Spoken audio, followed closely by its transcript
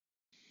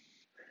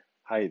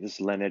Hi, this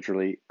is Len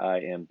Edgerly.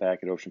 I am back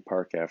at Ocean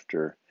Park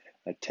after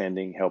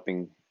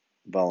helping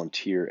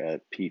volunteer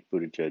at Pete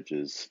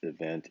Buttigieg's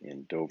event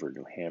in Dover,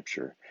 New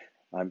Hampshire.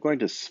 I'm going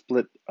to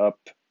split up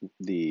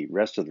the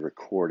rest of the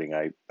recording.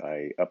 I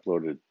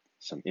uploaded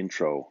some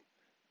intro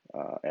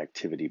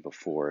activity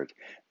before it.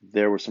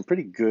 There were some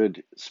pretty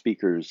good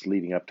speakers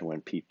leading up to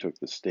when Pete took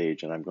the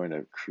stage, and I'm going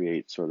to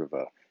create sort of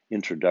a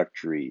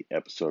introductory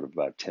episode of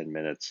about 10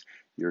 minutes.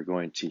 You're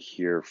going to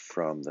hear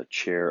from the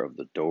chair of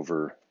the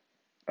Dover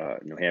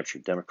New Hampshire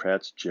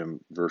Democrats, Jim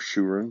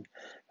Verschuren,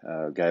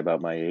 a guy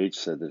about my age,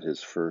 said that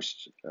his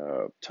first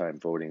time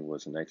voting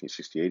was in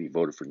 1968. He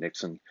voted for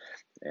Nixon,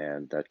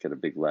 and that got a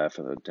big laugh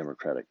in the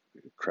Democratic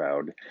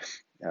crowd.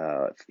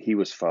 He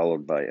was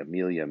followed by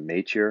Amelia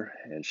Matier,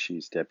 and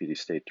she's deputy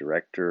state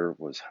director,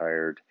 was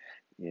hired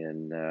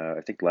in,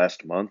 I think,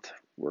 last month,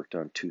 worked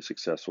on two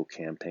successful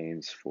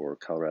campaigns for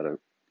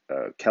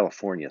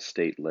California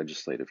state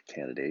legislative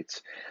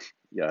candidates.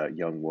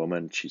 Young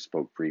woman, she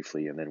spoke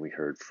briefly, and then we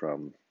heard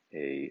from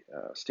a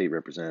state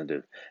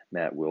representative,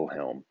 Matt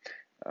Wilhelm,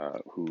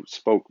 who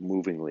spoke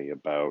movingly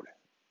about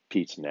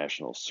Pete's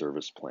national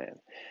service plan.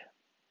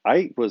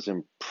 I was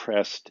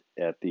impressed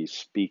at these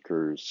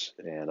speakers,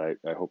 and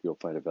I hope you'll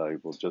find it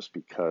valuable just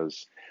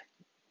because,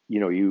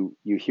 you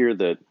hear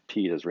that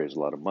Pete has raised a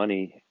lot of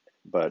money,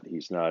 but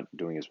he's not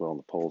doing as well in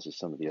the polls as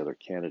some of the other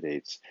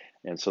candidates.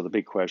 And so the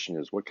big question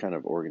is what kind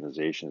of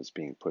organization is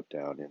being put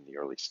down in the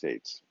early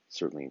states,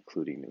 certainly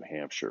including New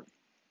Hampshire.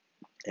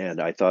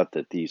 And I thought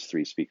that these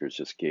three speakers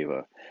just gave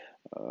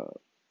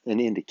an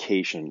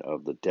indication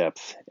of the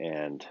depth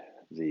and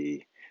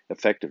the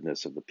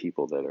effectiveness of the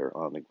people that are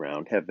on the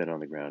ground, have been on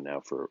the ground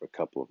now for a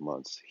couple of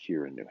months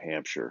here in New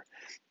Hampshire.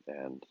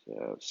 And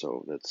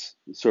so that's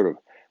sort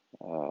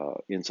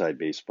of inside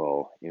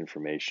baseball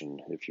information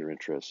if you're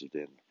interested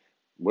in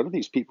what do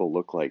these people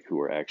look like who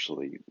are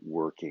actually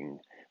working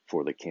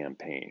for the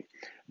campaign.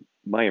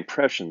 My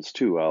impressions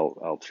too,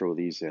 I'll throw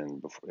these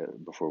in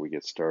before we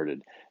get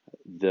started.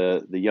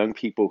 The young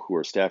people who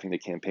are staffing the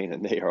campaign,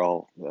 and they are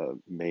all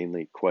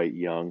mainly quite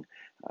young,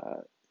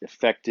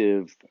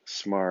 effective,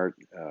 smart,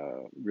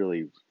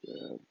 really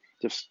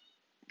just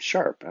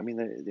sharp. I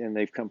mean, and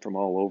they've come from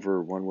all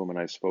over. One woman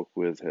I spoke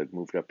with had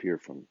moved up here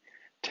from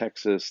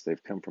Texas.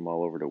 They've come from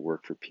all over to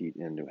work for Pete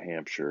in New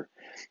Hampshire.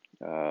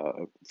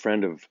 A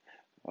friend of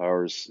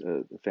ours,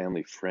 a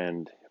family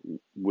friend,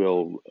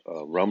 Will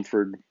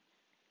Rumford,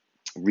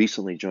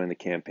 recently joined the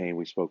campaign.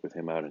 We spoke with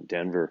him out in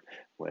Denver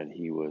when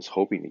he was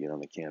hoping to get on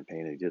the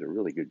campaign. He did a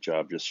really good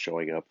job just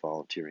showing up,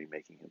 volunteering,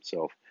 making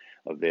himself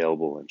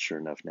available. And sure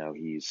enough, now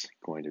he's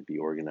going to be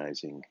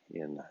organizing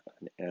in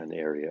an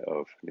area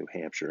of New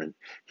Hampshire. And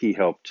he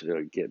helped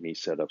get me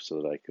set up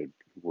so that I could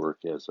work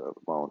as a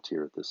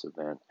volunteer at this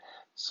event.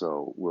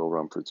 So Will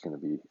Rumford's going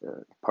to be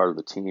part of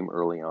the team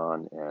early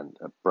on, and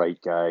a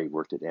bright guy. He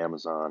worked at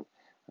Amazon,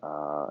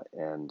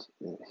 and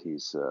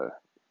he's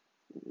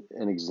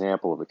an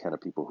example of the kind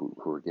of people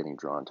who are getting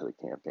drawn to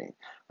the campaign.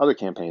 Other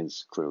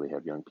campaigns clearly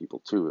have young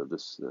people too.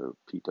 This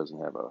Pete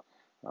doesn't have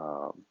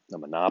a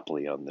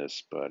monopoly on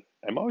this, but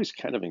I'm always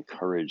kind of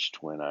encouraged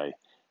when I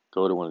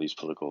go to one of these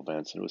political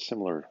events, and it was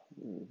similar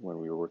when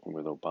we were working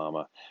with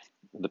Obama.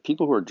 The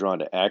people who are drawn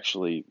to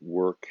actually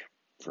work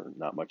for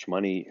not much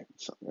money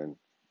and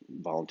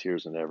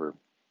volunteers and ever,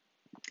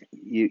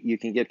 you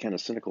can get kind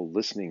of cynical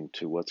listening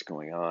to what's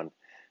going on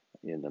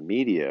in the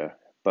media.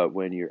 But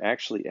when you're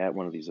actually at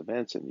one of these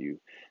events and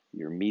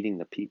you're meeting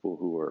the people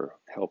who are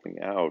helping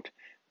out,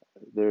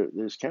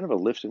 there's kind of a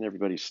lift in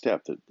everybody's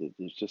step. That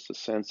there's just a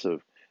sense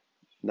of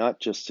not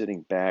just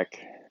sitting back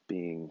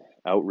being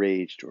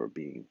outraged or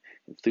being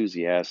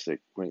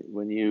enthusiastic.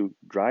 When you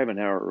drive an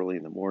hour early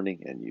in the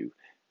morning and you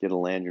get a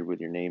lanyard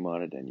with your name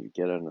on it and you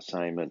get an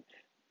assignment,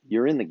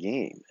 you're in the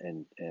game.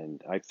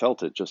 And I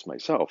felt it just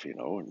myself,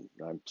 and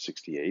I'm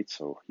 68,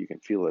 so you can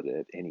feel it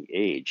at any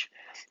age.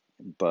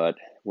 But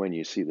when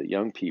you see the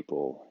young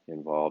people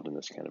involved in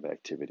this kind of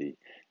activity,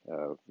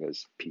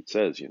 as Pete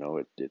says,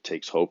 it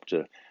takes hope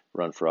to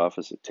run for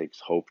office. It takes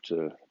hope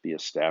to be a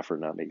staffer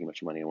not making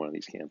much money on one of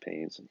these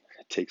campaigns. And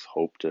it takes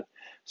hope to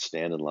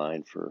stand in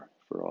line for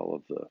all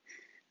of the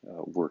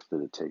work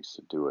that it takes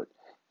to do it.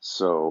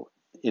 So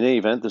in any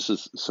event, this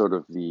is sort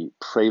of the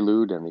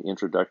prelude and the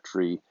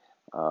introductory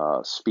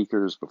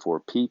speakers before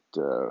Pete,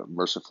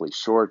 mercifully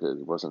short.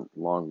 It wasn't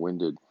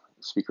long-winded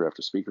speaker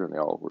after speaker, and they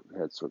all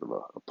had sort of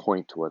a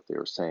point to what they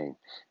were saying.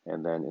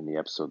 And then in the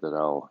episode that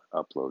I'll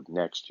upload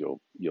next,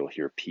 you'll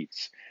hear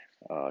Pete's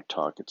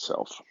talk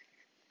itself.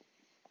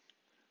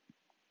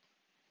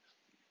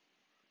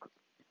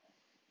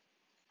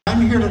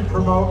 I'm here to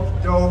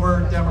promote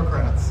Dover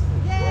Democrats.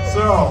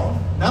 So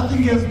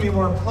nothing gives me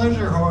more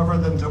pleasure, however,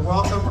 than to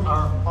welcome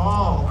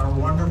all our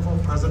wonderful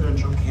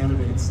presidential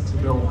candidates to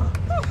Dover.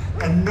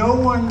 And no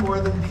one more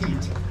than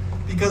Pete,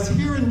 because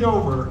here in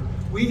Dover,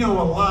 we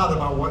know a lot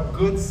about what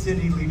good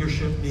city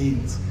leadership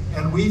means,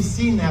 and we've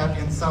seen that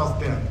in South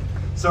Bend.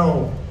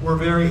 So we're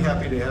very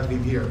happy to have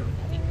him here.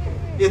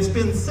 It's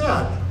been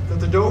said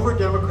that the Dover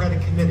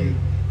Democratic Committee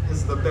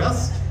is the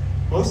best,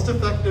 most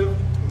effective,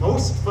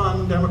 most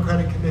fun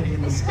Democratic committee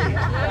in the state.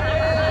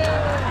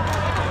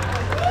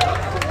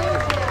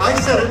 I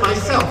said it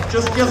myself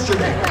just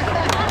yesterday.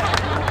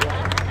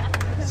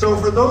 So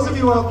for those of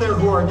you out there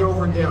who are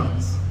Dover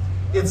Dems,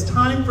 it's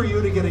time for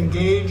you to get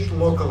engaged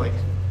locally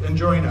and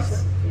join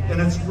us. And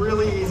it's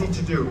really easy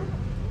to do.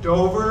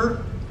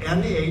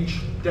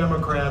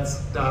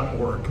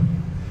 DoverNHDemocrats.org.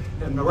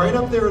 And right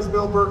up there is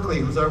Bill Berkeley,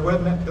 who's our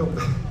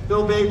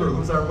Bill Baber,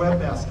 who's our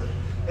webmaster.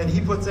 And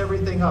he puts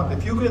everything up.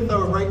 If you get there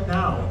right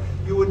now,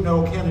 you would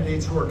know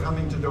candidates who are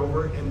coming to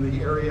Dover in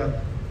the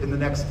area in the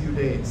next few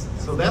days.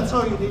 So that's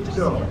all you need to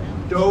do.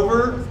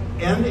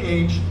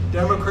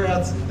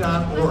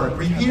 DoverNHDemocrats.org.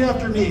 Repeat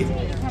after me.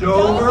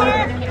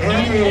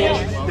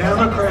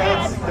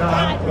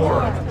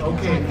 DoverNHDemocrats.org.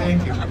 Okay,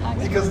 thank you.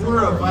 Because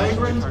we're a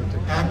vibrant,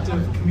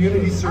 active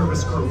community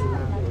service group.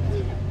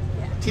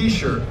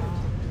 T-shirt.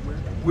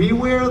 We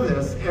wear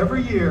this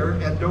every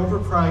year at Dover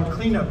Pride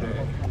Cleanup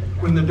Day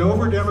when the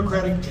Dover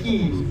Democratic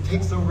team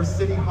takes over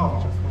City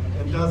Hall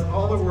and does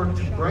all the work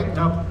to brighten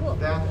up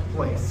that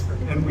place.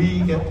 And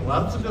we get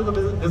lots of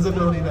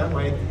visibility that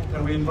way,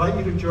 and we invite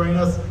you to join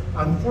us.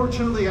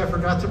 Unfortunately, I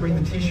forgot to bring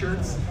the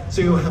t-shirts,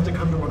 so you'll have to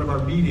come to one of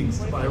our meetings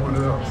to buy one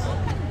of those.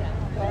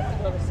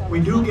 We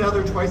do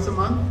gather twice a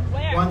month,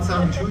 once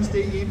on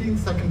Tuesday evening,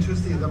 second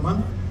Tuesday of the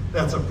month.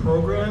 That's a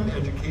program,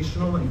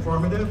 educational,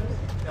 informative.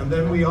 And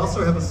then we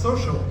also have a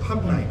social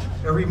pub night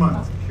every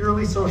month,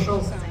 purely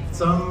social,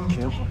 some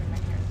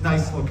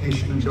nice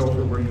location in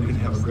Dover where you can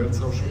have a good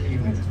social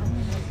evening.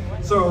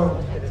 So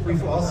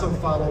we've also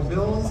followed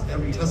bills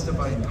and we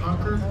testify in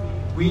Concord.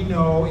 We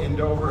know in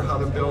Dover how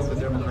to build the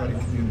Democratic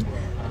community.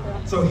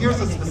 So here's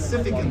a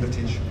specific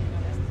invitation.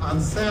 On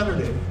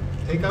Saturday,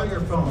 take out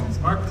your phones,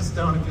 mark this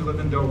down if you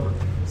live in Dover.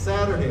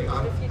 Saturday,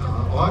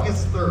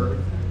 August 3rd,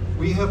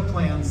 we have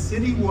planned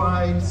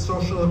citywide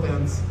social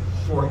events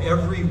for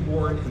every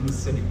ward in the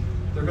city.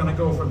 They're going to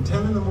go from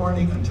 10 in the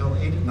morning until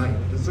 8 at night.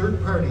 Dessert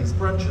parties,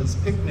 brunches,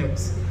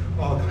 picnics,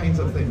 all kinds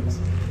of things.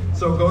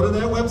 So go to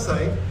that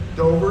website,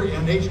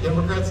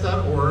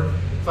 DoverNHDemocrats.org,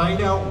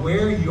 find out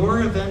where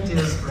your event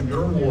is for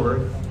your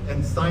ward,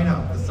 and sign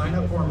up. The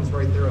sign-up form is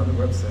right there on the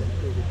website.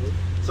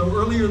 So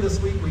earlier this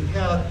week we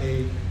had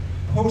a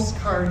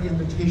postcard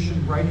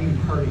invitation writing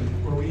party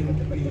where we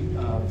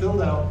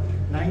filled out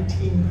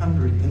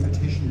 1,900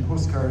 invitation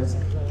postcards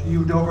to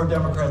you Dover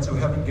Democrats who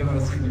haven't given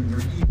us either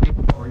your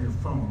email or your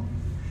phone.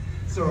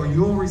 So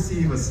you'll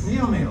receive a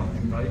snail mail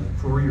invite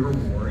for your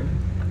ward.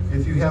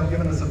 If you have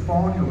given us a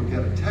phone, you'll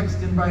get a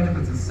text invite if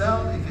it's a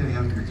cell. If you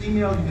have your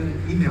email, you get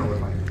an email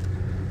invite.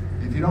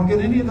 If you don't get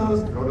any of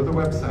those, go to the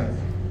website.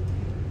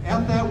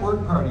 At that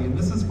work party, and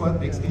this is what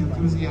makes me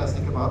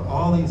enthusiastic about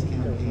all these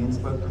campaigns,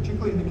 but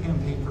particularly the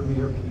campaign for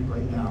Mayor Pete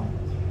right now.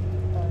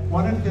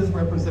 One of his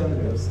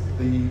representatives,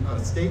 the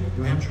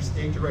New Hampshire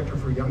State Director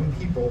for Young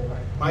People,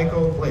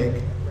 Michael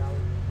Blake,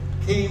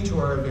 came to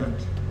our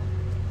event.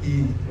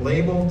 He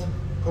labeled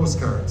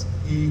postcards,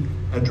 he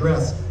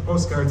addressed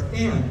postcards,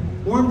 and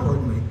more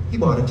importantly, he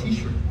bought a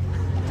t-shirt.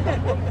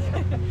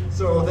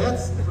 So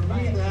that's, for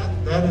me,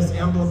 that is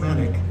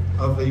emblematic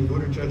of the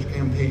Buttigieg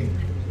campaign.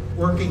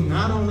 Working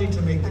not only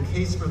to make the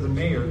case for the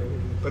mayor,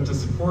 but to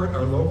support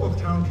our local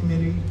town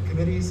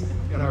committees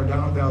and our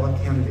down ballot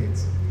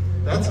candidates.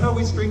 That's how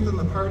we strengthen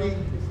the party.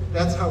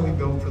 That's how we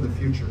build for the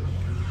future.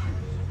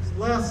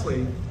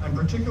 Lastly, I'm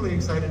particularly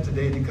excited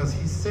today because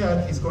he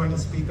said he's going to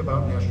speak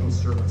about national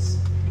service.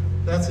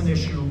 That's an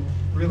issue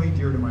really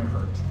dear to my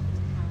heart.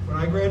 When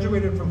I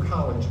graduated from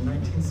college in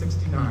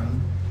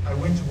 1969, I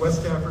went to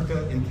West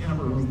Africa in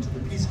Cameroon to the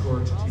Peace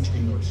Corps to teach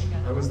English.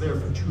 I was there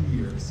for 2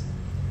 years.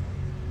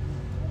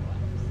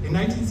 In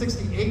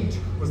 1968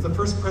 was the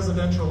first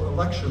presidential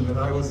election that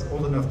I was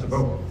old enough to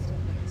vote.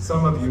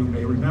 Some of you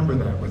may remember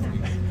that with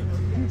me.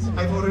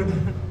 I voted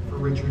for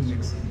Richard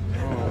Nixon.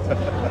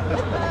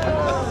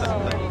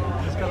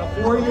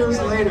 4 years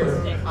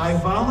later, I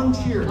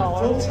volunteered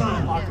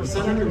full-time for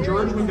Senator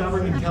George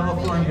McGovern in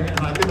California, and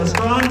I've been a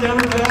strong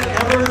Democrat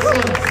ever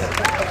since.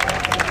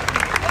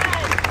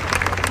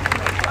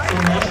 So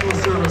national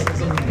service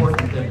is an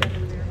important thing.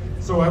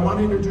 So I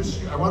want to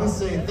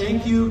say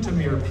thank you to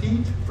Mayor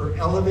Pete for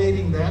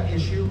elevating that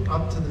issue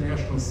up to the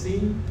national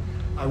scene.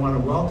 I want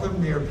to welcome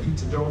Mayor Pete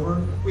to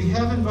Dover. We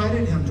have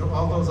invited him to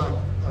all those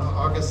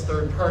August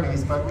 3rd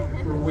parties, but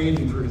we're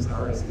waiting for his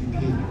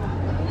RSVP.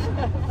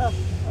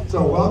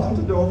 So welcome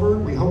to Dover.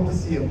 We hope to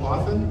see him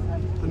often.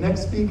 The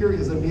next speaker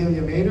is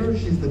Amelia Mader.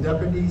 She's the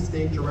Deputy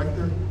State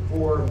Director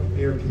for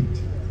Mayor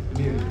Pete.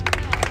 Amelia.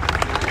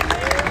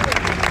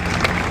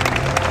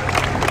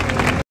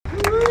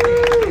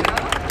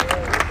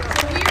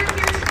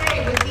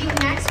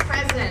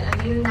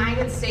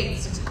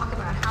 States to talk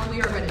about how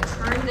we are going to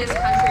turn this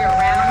country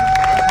around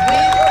and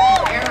win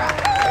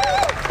America.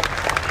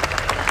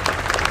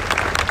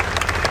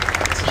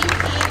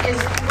 TP is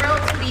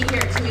thrilled to be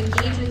here to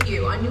engage with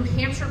you on New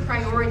Hampshire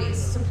priorities,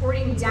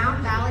 supporting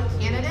down ballot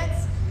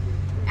candidates,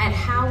 and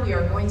how we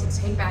are going to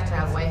take back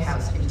that White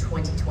House in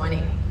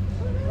 2020.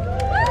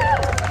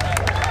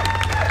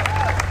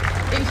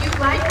 If you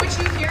like what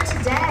you hear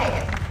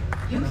today,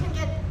 you can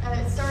get a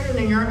it started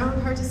in your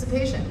own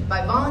participation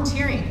by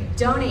volunteering,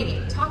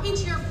 donating, talking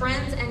to your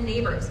friends and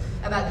neighbors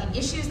about the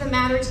issues that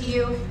matter to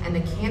you and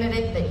the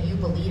candidate that you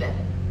believe in.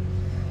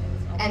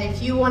 And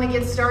if you want to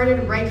get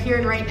started right here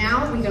and right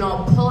now, we can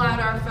all pull out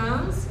our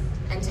phones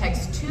and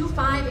text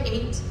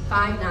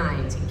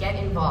 25859 to get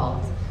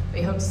involved.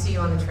 We hope to see you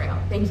on the trail.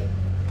 Thank you.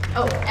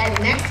 Oh, and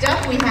next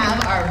up we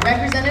have our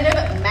representative,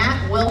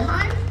 Matt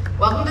Wilheim.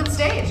 Welcome to the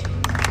stage.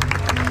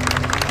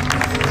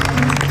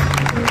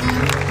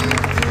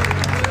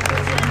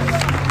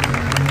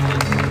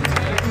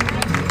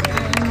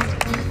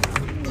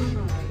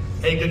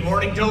 Hey, good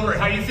morning, Dover.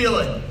 How you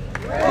feeling?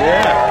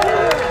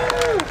 Yeah.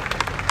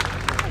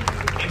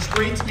 It's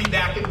great to be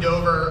back in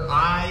Dover.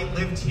 I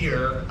lived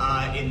here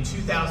in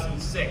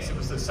 2006. It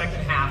was the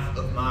second half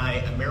of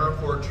my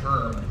AmeriCorps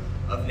term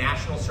of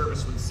national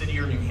service with City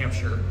of New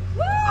Hampshire.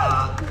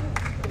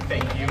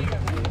 Thank you.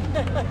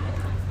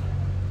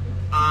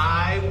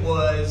 I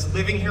was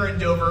living here in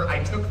Dover.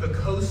 I took the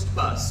Coast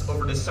Bus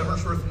over to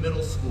Somersworth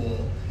Middle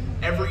School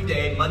every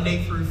day,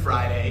 Monday through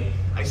Friday.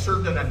 I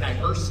served on a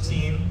diverse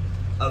team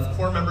of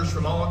Corps members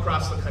from all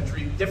across the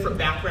country, different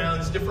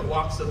backgrounds, different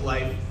walks of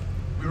life.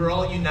 We were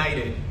all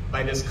united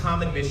by this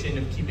common mission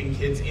of keeping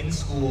kids in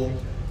school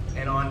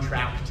and on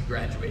track to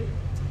graduate.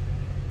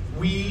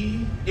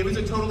 It was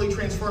a totally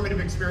transformative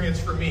experience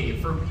for me.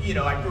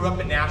 I grew up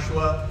in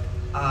Nashua,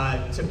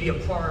 to be a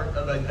part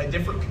of a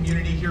different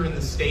community here in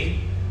the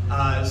state,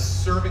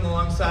 serving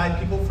alongside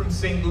people from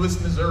St.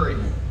 Louis, Missouri,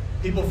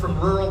 people from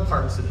rural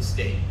parts of the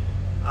state,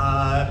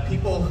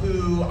 people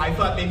who I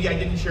thought maybe I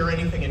didn't share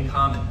anything in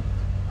common.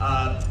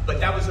 But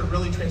that was a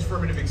really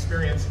transformative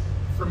experience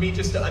for me,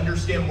 just to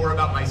understand more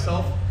about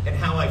myself and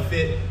how I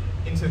fit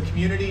into the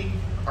community,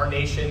 our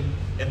nation,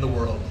 and the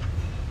world.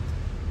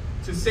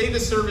 To say the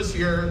service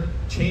here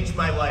changed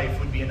my life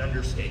would be an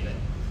understatement.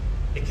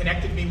 It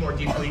connected me more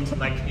deeply to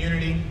my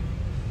community.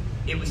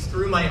 It was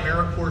through my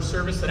AmeriCorps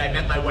service that I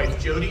met my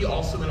wife Jody,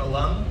 also an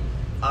alum.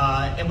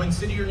 And when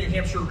City of New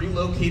Hampshire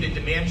relocated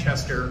to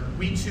Manchester,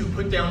 we too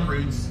put down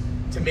roots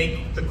to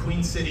make the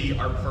Queen City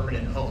our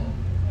permanent home.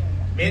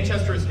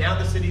 Manchester is now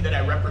the city that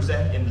I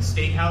represent in the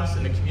State House,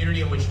 and the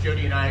community in which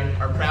Jody and I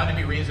are proud to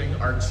be raising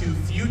our two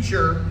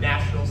future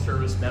National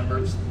Service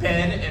members,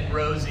 Ben and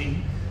Rosie.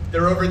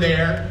 They're over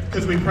there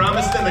because we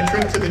promised them a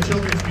trip to the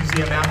Children's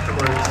Museum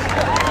afterwards.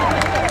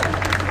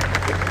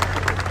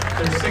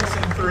 They're 6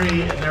 and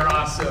 3, and they're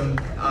awesome,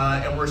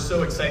 and we're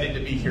so excited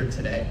to be here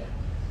today.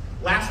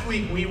 Last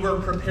week, we were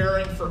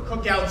preparing for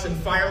cookouts and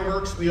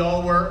fireworks. We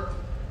all were.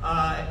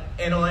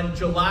 And on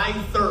July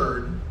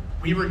 3rd,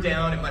 we were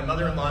down at my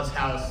mother-in-law's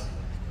house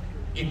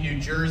in New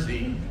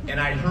Jersey, and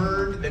I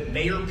heard that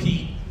Mayor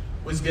Pete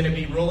was going to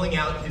be rolling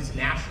out his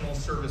national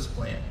service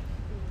plan.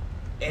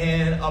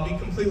 And I'll be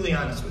completely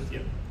honest with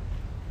you.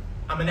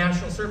 I'm a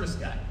national service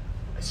guy.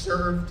 I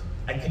served.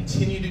 I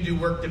continue to do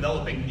work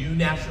developing new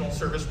national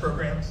service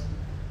programs.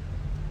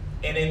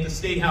 And in the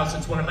State House,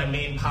 it's one of my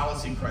main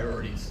policy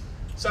priorities.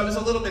 So I was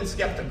a little bit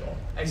skeptical.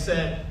 I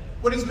said,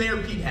 what does Mayor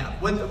Pete have?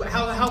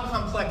 How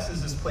complex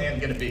is this plan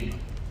going to be?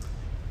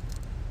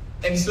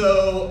 And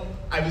so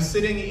I was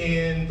sitting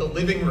in the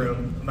living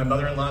room of my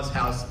mother-in-law's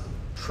house,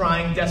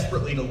 trying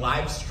desperately to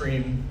live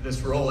stream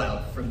this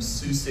rollout from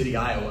Sioux City,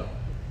 Iowa.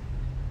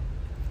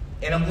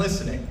 And I'm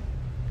listening,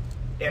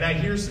 and I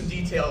hear some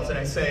details, and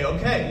I say,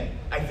 okay,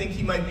 I think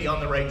he might be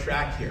on the right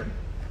track here.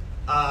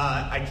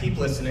 I keep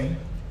listening.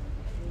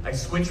 I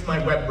switch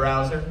my web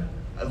browser.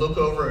 I look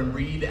over and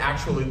read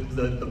actually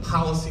the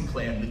policy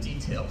plan, the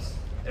details.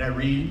 And I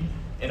read,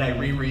 and I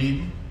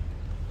reread.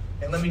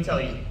 And let me tell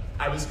you,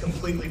 I was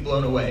completely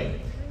blown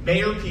away.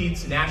 Mayor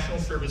Pete's national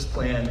service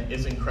plan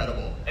is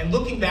incredible. And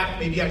looking back,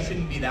 maybe I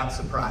shouldn't be that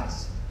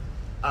surprised.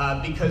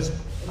 Because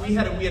we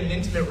had an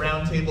intimate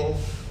roundtable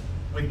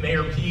with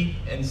Mayor Pete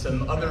and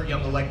some other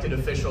young elected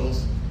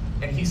officials,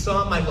 and he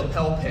saw my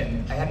lapel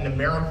pin. I had an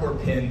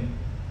AmeriCorps pin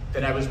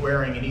that I was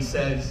wearing, and he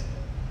says,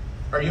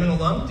 are you an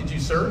alum? Did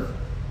you serve?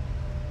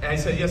 And I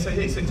said, yes, I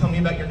did. He said, tell me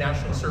about your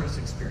national service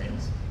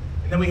experience.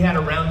 And then we had a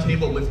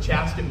roundtable with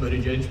Chasten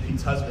Buttigieg,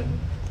 Pete's husband,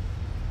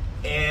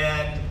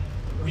 and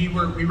we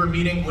were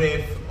meeting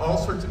with all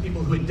sorts of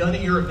people who had done a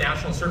year of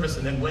national service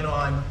and then went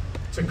on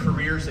to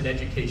careers in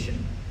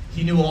education.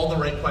 He knew all the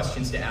right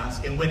questions to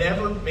ask, and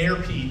whenever Mayor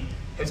Pete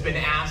has been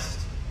asked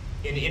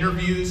in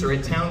interviews or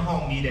at town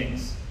hall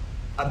meetings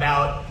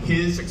about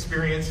his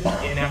experience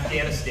in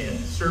Afghanistan,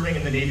 serving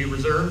in the Navy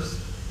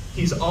Reserves,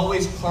 he's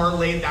always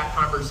parlayed that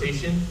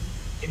conversation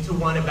into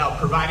one about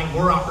providing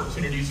more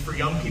opportunities for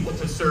young people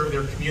to serve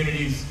their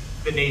communities,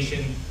 the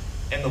nation,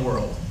 and the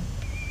world.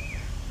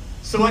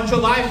 So on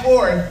July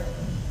 4th,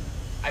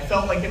 I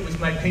felt like it was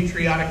my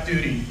patriotic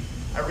duty.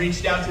 I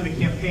reached out to the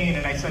campaign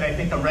and I said, I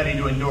think I'm ready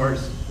to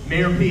endorse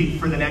Mayor Pete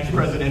for the next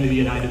President of the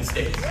United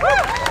States.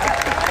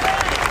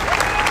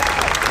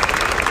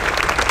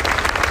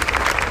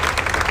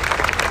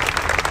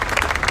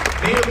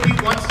 Mayor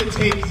Pete wants to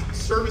take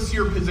service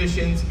year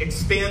positions,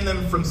 expand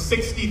them from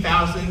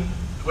 60,000,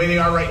 the way they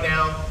are right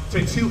now,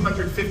 to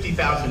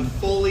 250,000,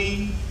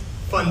 fully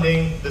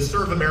funding the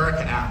Serve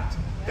America Act,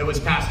 that was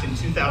passed in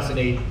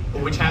 2008,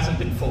 but which hasn't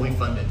been fully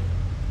funded.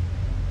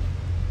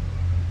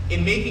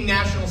 In making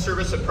national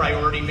service a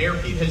priority, Mayor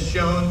Pete has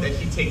shown that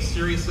he takes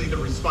seriously the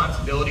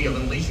responsibility of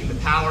unleashing the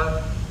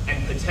power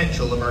and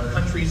potential of our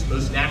country's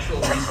most natural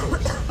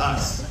resource,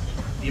 us,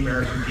 the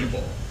American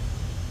people.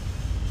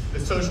 The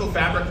social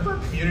fabric of our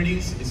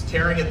communities is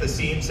tearing at the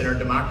seams and our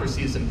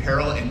democracy is in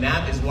peril, and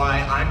that is why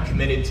I'm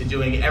committed to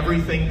doing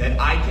everything that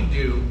I can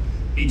do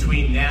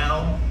between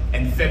now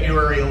and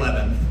February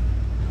 11th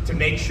to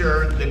make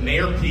sure that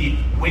Mayor Pete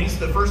wins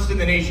the first in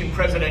the nation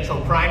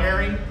presidential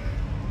primary,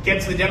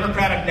 gets the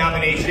Democratic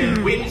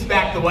nomination, wins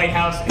back the White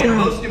House, and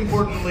most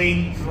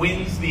importantly,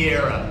 wins the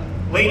era.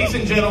 Ladies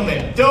and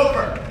gentlemen,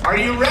 Dover, are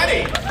you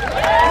ready? Please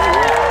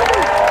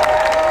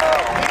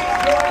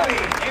join me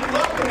in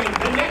welcoming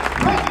the next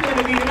President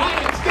of the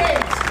United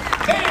States,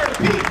 Mayor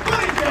Pete Buttigieg.